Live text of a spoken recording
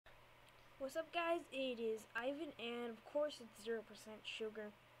What's up, guys? It is Ivan, and of course it's 0%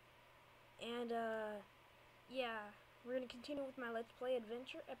 sugar. And yeah, we're gonna continue with my Let's Play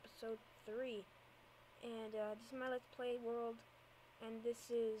Adventure episode 3. And this is my Let's Play world, and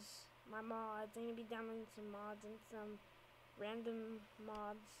this is my mods. I'm gonna be downloading some mods and some random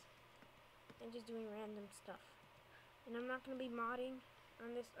mods, and just doing random stuff. And I'm not gonna be modding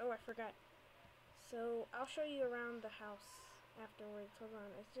on this. Oh, I forgot. So I'll show you around the house afterwards. Hold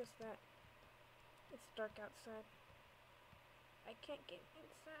on, it's just that it's dark outside. I can't get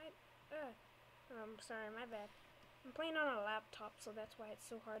inside. I'm sorry, my bad. I'm playing on a laptop, so that's why it's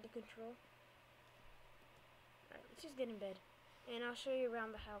so hard to control. Alright, let's just get in bed. And I'll show you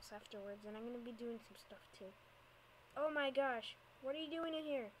around the house afterwards, and I'm going to be doing some stuff too. Oh my gosh, what are you doing in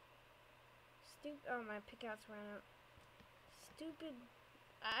here? Oh, my pickouts ran out. Stupid.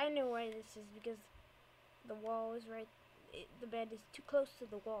 I know why this is, because the wall is right. The bed is too close to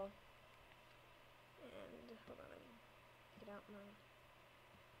the wall. And hold on, let me get out mine.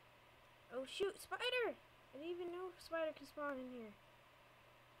 Oh shoot, spider! I didn't even know a spider can spawn in here.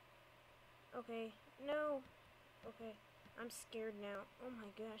 Okay, no. Okay, I'm scared now. Oh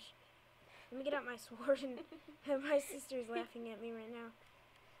my gosh. Let me get out my sword, and my sister's laughing at me right now.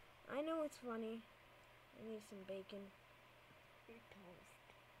 I know it's funny. I need some bacon. You're toast.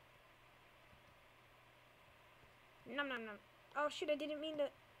 Nom nom nom. Oh shoot, I didn't mean to.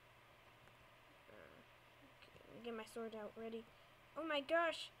 Get my sword out ready. Oh my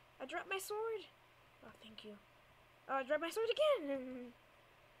gosh, I dropped my sword. Oh, thank you. Oh, I dropped my sword again.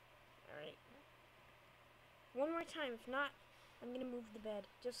 Alright. One more time. If not, I'm gonna move the bed.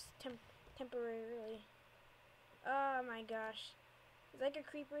 Just temporarily. Oh my gosh. It's like a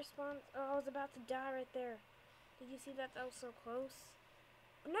creeper spawn. Oh, I was about to die right there. Did you see that? That was so close.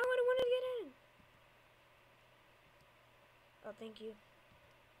 No, I don't want to get in. Oh, thank you.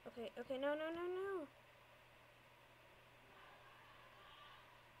 Okay, no.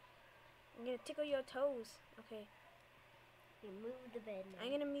 I'm gonna tickle your toes. Okay. You move the bed now.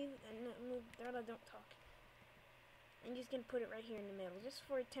 I'm gonna move. Darla, don't talk. I'm just gonna put it right here in the middle, just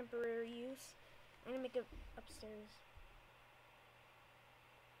for temporary use. I'm gonna make it upstairs.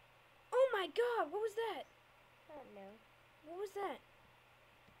 Oh my God! What was that? Oh no. What was that?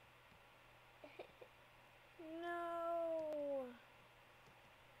 No!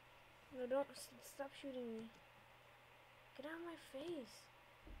 No, don't stop shooting me. Get out of my face.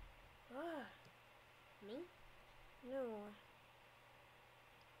 Ah. Me? No.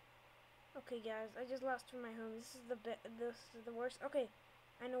 Okay, guys, I just lost from my home. This is the worst. Okay,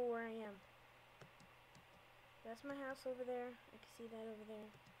 I know where I am. That's my house over there. I can see that over there.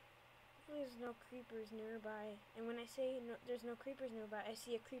 Hopefully there's no creepers nearby. And when I say no, there's no creepers nearby, I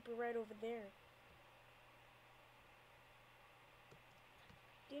see a creeper right over there.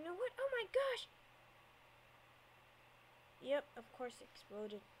 Do you know what? Oh my gosh! Yep, of course it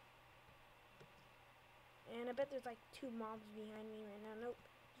exploded. And I bet there's like 2 mobs behind me right now. Nope.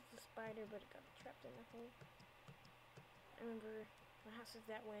 It's a spider, but it got trapped in a hole. I remember my house is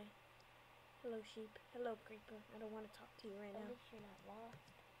that way. Hello, sheep. Hello, creeper. I don't want to talk to you right now. At least you're not lost.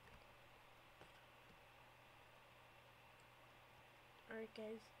 Alright,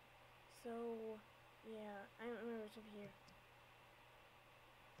 guys. So, yeah. I don't remember what's over here.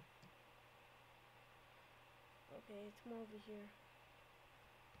 Okay, it's more over here.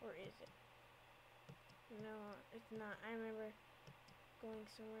 Or is it? No, it's not. I remember going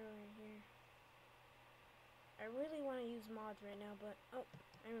somewhere right here. I really want to use mods right now, but oh,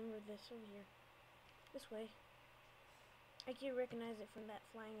 I remember this over here. This way. I can recognize it from that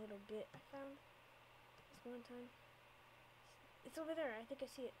flying little bit I found this one time. It's over there. I think I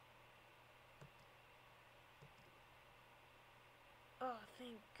see it. Oh,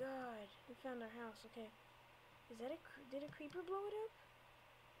 thank God. We found our house. Okay. Is that did a creeper blow it up?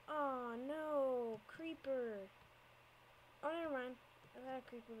 Oh no, creeper. Oh, never mind. I thought a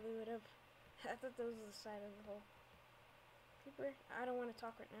creeper blew it up. I thought that was the side of the hole. Creeper, I don't want to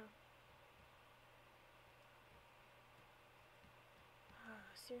talk right now. Oh,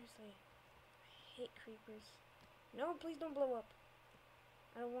 seriously. I hate creepers. No, please don't blow up.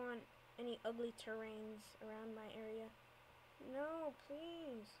 I don't want any ugly terrains around my area. No,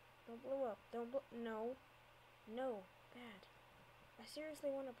 please. Don't blow up. No. No. Bad. I seriously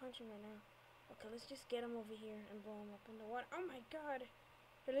want to punch him right now. Okay, let's just get him over here and blow him up in the water. Oh my God!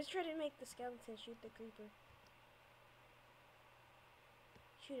 Here, let's try to make the skeleton shoot the creeper.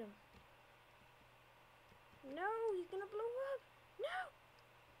 Shoot him. No, he's gonna blow up.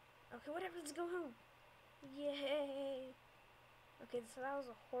 No! Okay, whatever, let's go home. Yay! Okay, so that was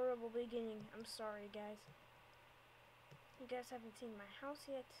a horrible beginning. I'm sorry, guys. You guys haven't seen my house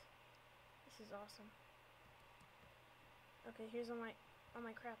yet. This is awesome. Okay, here's all my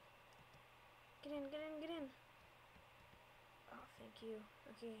crap. Get in, get in, get in. Oh, thank you.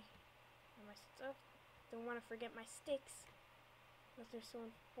 Okay, all my stuff. Don't want to forget my sticks, because they're so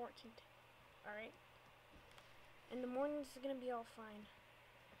important. Alright. In the morning, this is gonna be all fine.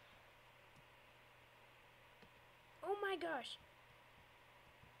 Oh my gosh!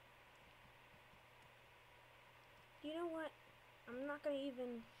 You know what? I'm not gonna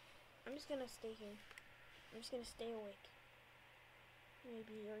even... I'm just gonna stay here. I'm just gonna stay awake.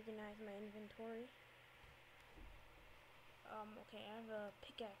 Maybe organize my inventory. Okay, I have a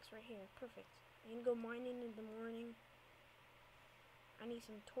pickaxe right here. Perfect. I'm gonna go mining in the morning. I need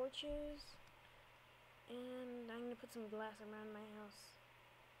some torches. And I'm gonna put some glass around my house.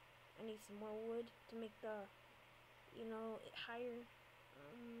 I need some more wood to make the, you know, it higher.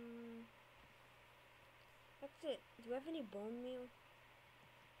 That's it. Do I have any bone meal?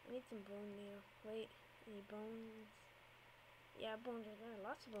 I need some bone meal. Wait, any bones? Yeah, bones. There are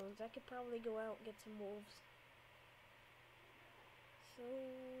lots of bones. I could probably go out and get some wolves.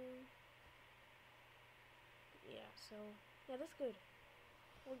 So, yeah, that's good.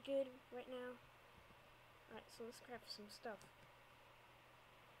 We're good right now. Alright, so let's craft some stuff.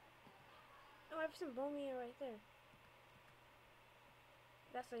 Oh, I have some bone meal right there.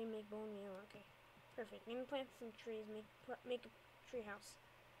 That's how you make bone meal. Okay, perfect. I'm gonna plant some trees. Make a tree house.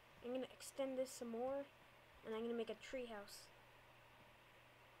 I'm gonna extend this some more, and I'm gonna make a tree house.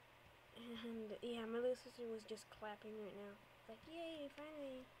 And yeah, my little sister was just clapping right now. Like, yay,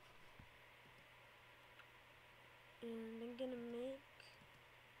 finally. And I'm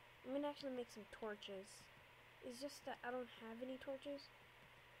gonna actually make some torches. It's just that I don't have any torches.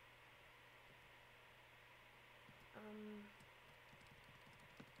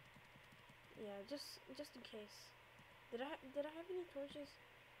 Yeah, just in case. Did I have any torches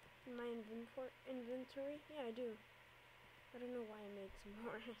in my inventory? Yeah, I do. I don't know why I made some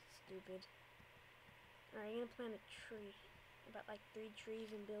more. Stupid. Alright, I'm gonna plant a tree. About like 3 trees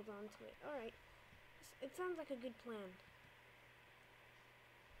and build onto it. Alright. It sounds like a good plan.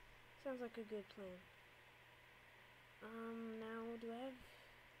 Sounds like a good plan. Now, do I have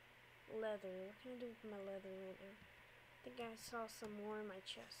leather? What can I do with my leather right now? I think I saw some more in my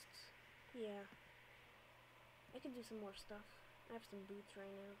chest. Yeah. I could do some more stuff. I have some boots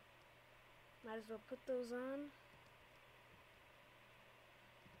right now. Might as well put those on.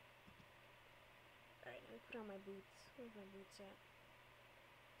 Alright, let me put on my boots. Where's my boots at?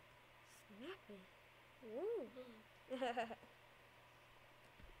 Snappy. Woo!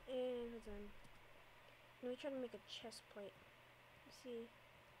 And we're done. Let me try to make a chest plate. Let's see.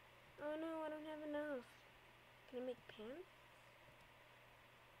 Oh no, I don't have enough. Can I make pants?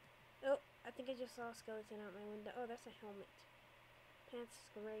 Oh, I think I just saw a skeleton out my window. Oh, that's a helmet. Pants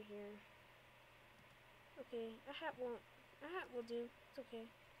go right here. Okay, a hat will do. It's okay.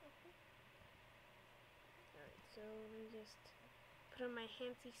 Alright, so let me just put on my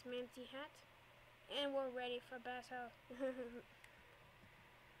fancy smancy hat. And we're ready for battle.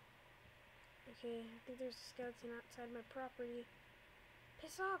 Okay, I think there's a skeleton outside my property.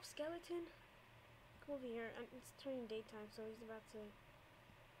 Piss off, skeleton! Come over here. It's turning daytime, so he's about to...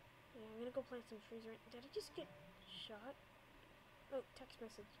 Yeah, I'm gonna go plant some trees right... Did I just get shot? Oh, text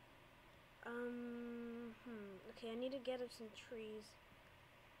message. Okay, I need to gather some trees.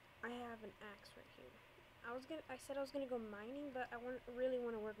 I have an axe right here. I said I was gonna go mining, but I really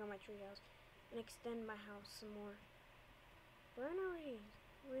want to work on my tree house and extend my house some more. Where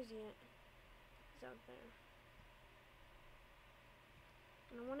is he at? He's out there.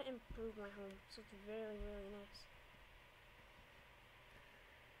 And I want to improve my home, so it's very, really nice.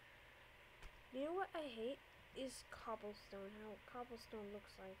 You know what I hate? Is cobblestone. How cobblestone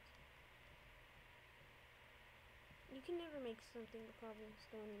looks like. You can never make something with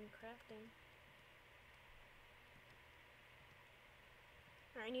cobblestone in crafting.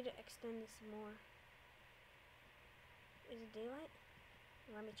 Alright, I need to extend this more. Is it daylight?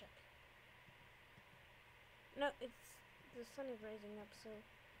 Let me check. No, the sun is rising up, so...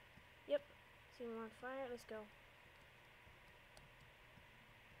 Yep. See him on fire? Let's go.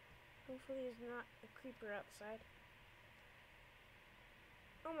 Hopefully there's not a creeper outside.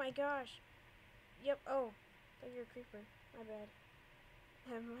 Oh my gosh! Yep, oh. I thought you were a creeper. My bad.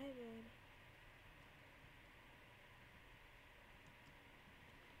 My bad.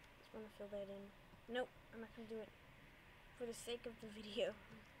 Just want to fill that in. Nope, I'm not gonna do it. For the sake of the video.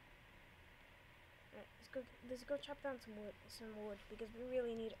 Alright, let's go chop down some wood, because we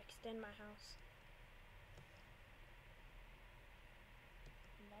really need to extend my house.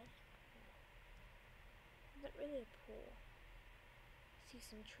 Nice. Is that really a pool? I see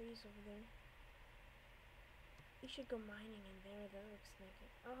some trees over there. We should go mining in there. That looks like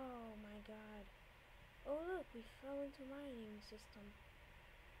it. Oh my god. Oh look, we fell into a mining system.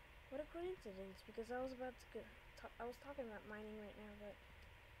 What a coincidence, because I was about to go. I was talking about mining right now, but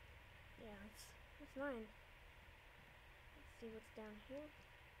yeah, it's 9. Let's see what's down here.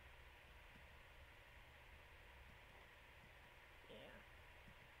 Yeah.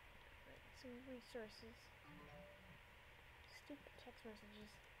 Right, some resources. Stupid text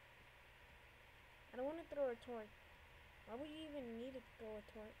messages. I don't want to throw a torch. Why would you even need to throw a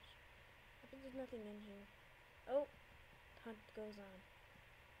torch? I think there's nothing in here. Oh, hunt goes on.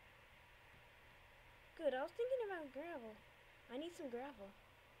 Good, I was thinking about gravel. I need some gravel.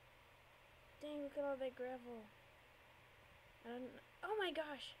 Dang, look at all that gravel. Oh my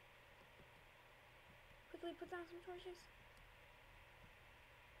gosh! Quickly put down some torches.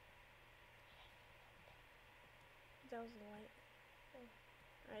 That was the light. Oh.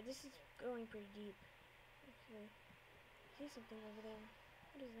 Alright, this is going pretty deep. Actually, I see something over there.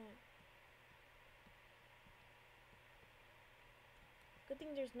 What is that? Good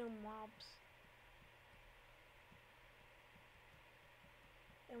thing there's no mobs.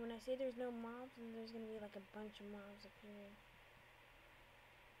 And when I say there's no mobs, then there's gonna be like a bunch of mobs appearing.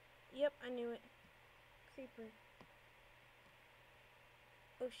 Yep, I knew it. Creeper.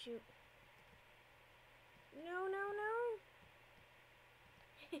 Oh shoot. No, no, no!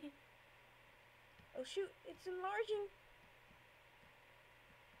 Oh shoot, it's enlarging!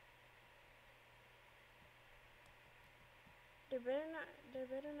 There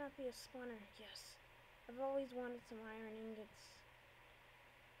better not be a spawner. Yes. I've always wanted some iron ingots.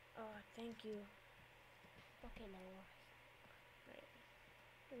 Oh, thank you. Okay, no. Right.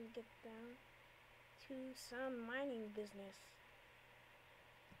 Let me get down to some mining business.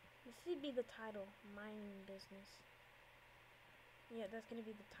 This should be the title. Mining business. Yeah, that's gonna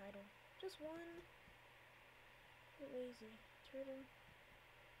be the title. Just one. Lazy. Turtle.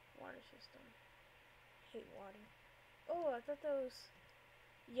 Water system. Hate water. Oh, I thought that was...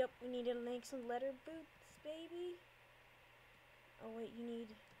 Yep, we need to link some letter boots, baby. Oh, wait, you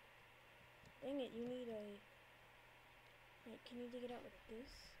need... Dang it, you need a... Wait, can you dig it out with this?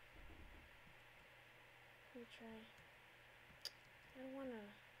 Let me try. I don't want to...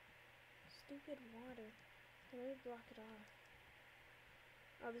 Stupid water. Let me block it off.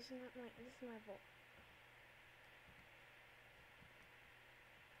 Oh, this is my vault.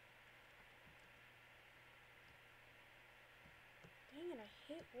 Dang it, I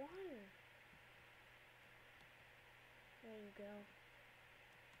hit water. There you go.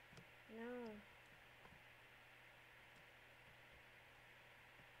 No.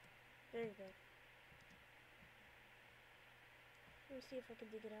 There you go. Let me see if I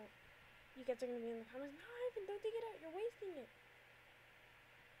can dig it out. You guys are gonna be in the comments. No, Ivan, don't dig it out. You're wasting it.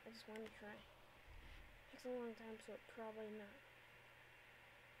 I just wanted to try. Takes a long time, so probably not.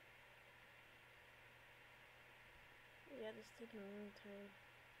 Yeah, this is taking a long time.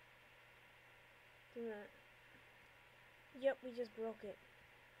 Do that. Yep, we just broke it.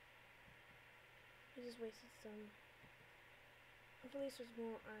 We just wasted some. Hopefully there's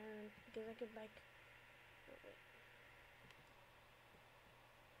more iron, because I could like... Oh, wait.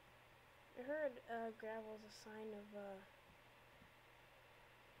 I heard gravel is a sign of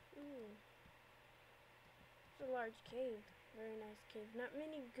ooh. It's a large cave. Very nice cave. Not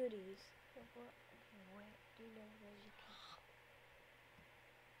many goodies. What do you know where you can?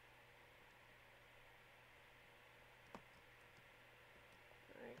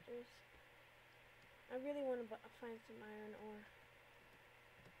 Alright, I really want to find some iron ore.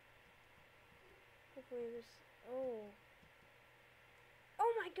 Hopefully there's... Oh.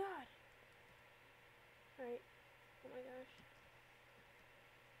 Oh my god! Alright. Oh my gosh.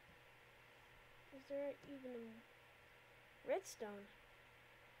 Is there even a... Redstone?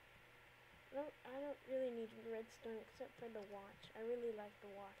 I don't really need redstone except for the watch. I really like the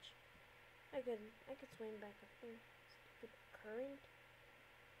watch. I could swing back up there. Stupid current.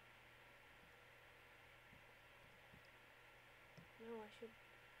 No, I should...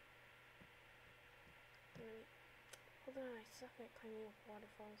 Wait. Hold on, I suck at climbing up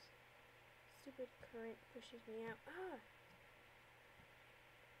waterfalls. Stupid current pushes me out. Ah!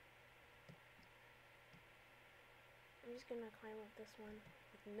 I'm just gonna climb up this one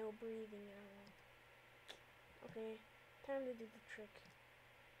with no breathing at all. Okay, time to do the trick.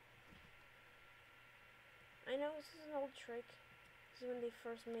 I know this is an old trick. This is when they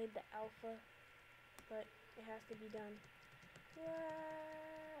first made the alpha, but it has to be done.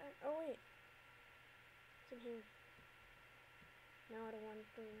 What? Oh wait, it's in here. No, I don't want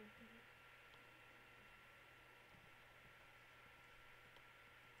to.